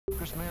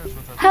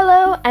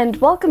Hello and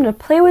welcome to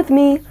Play With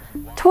Me,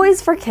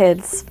 Toys for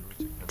Kids.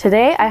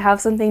 Today I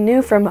have something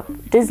new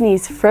from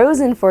Disney's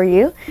Frozen for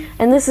you,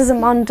 and this is a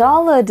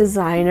mandala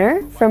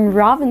designer from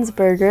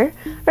Ravensburger,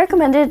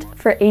 recommended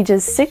for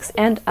ages 6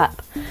 and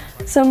up.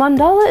 So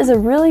mandala is a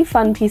really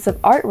fun piece of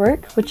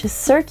artwork which is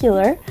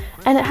circular,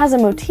 and it has a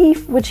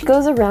motif which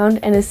goes around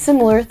and is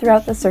similar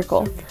throughout the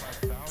circle.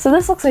 So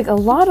this looks like a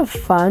lot of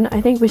fun. I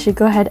think we should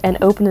go ahead and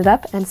open it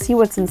up and see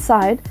what's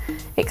inside.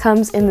 It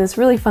comes in this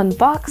really fun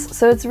box,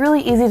 so it's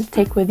really easy to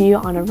take with you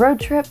on a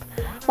road trip,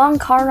 long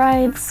car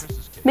rides,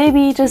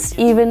 maybe just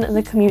even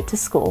the commute to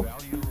school.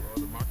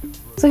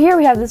 So here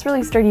we have this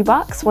really sturdy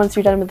box. Once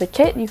you're done with the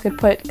kit, you could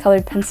put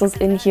colored pencils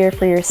in here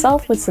for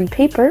yourself with some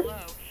paper.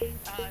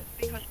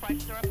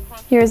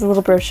 Here's a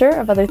little brochure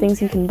of other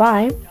things you can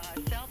buy.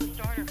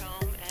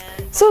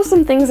 So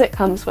some things it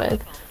comes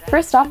with.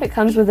 First off, it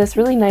comes with this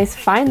really nice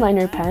fine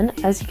liner pen.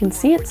 As you can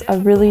see, it's a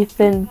really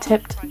thin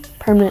tipped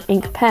permanent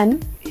ink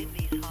pen.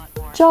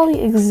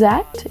 Jolly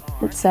Exact,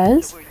 it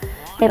says.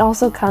 It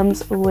also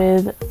comes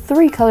with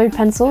 3 colored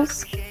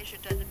pencils.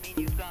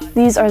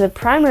 These are the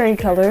primary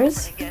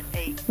colors,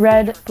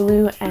 red,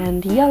 blue,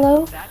 and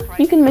yellow.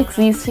 You can mix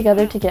these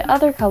together to get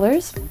other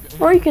colors,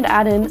 or you could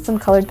add in some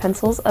colored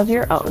pencils of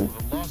your own.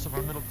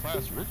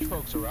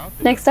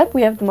 Next up,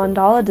 we have the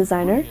mandala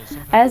designer.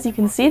 As you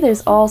can see,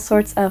 there's all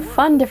sorts of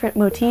fun different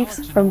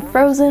motifs from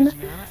Frozen.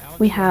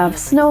 We have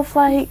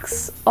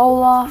snowflakes,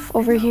 Olaf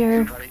over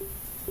here,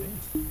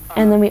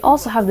 and then we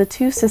also have the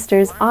 2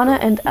 sisters, Anna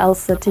and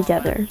Elsa,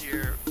 together.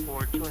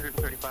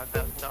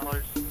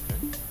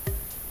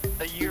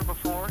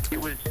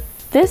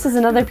 This is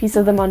another piece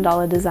of the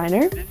mandala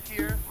designer.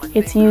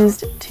 It's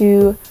used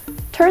to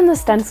turn the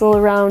stencil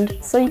around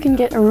so you can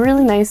get a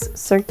really nice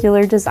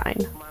circular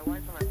design.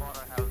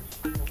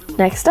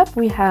 Next up,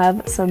 we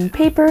have some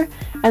paper,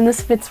 and this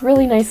fits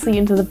really nicely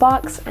into the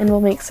box and will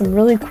make some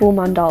really cool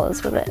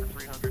mandalas with it.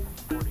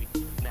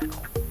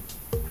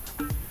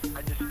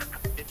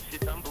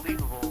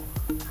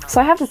 So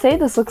I have to say,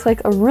 this looks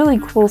like a really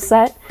cool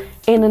set.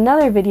 In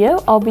another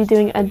video, I'll be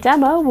doing a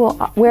demo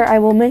where I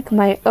will make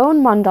my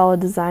own mandala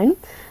design,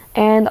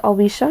 and I'll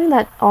be showing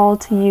that all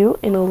to you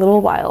in a little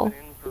while.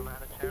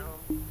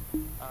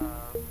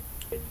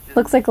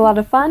 Looks like a lot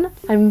of fun.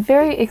 I'm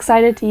very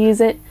excited to use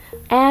it,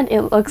 and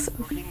it looks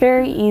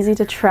very easy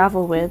to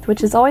travel with,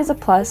 which is always a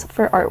plus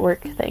for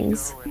artwork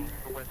things.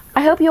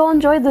 I hope you all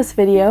enjoyed this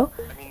video.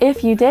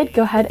 If you did,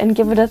 go ahead and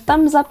give it a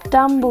thumbs up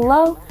down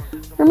below.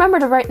 Remember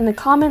to write in the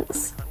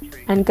comments,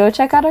 and go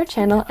check out our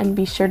channel and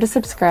be sure to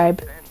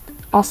subscribe.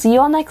 I'll see you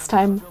all next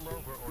time.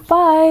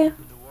 Bye!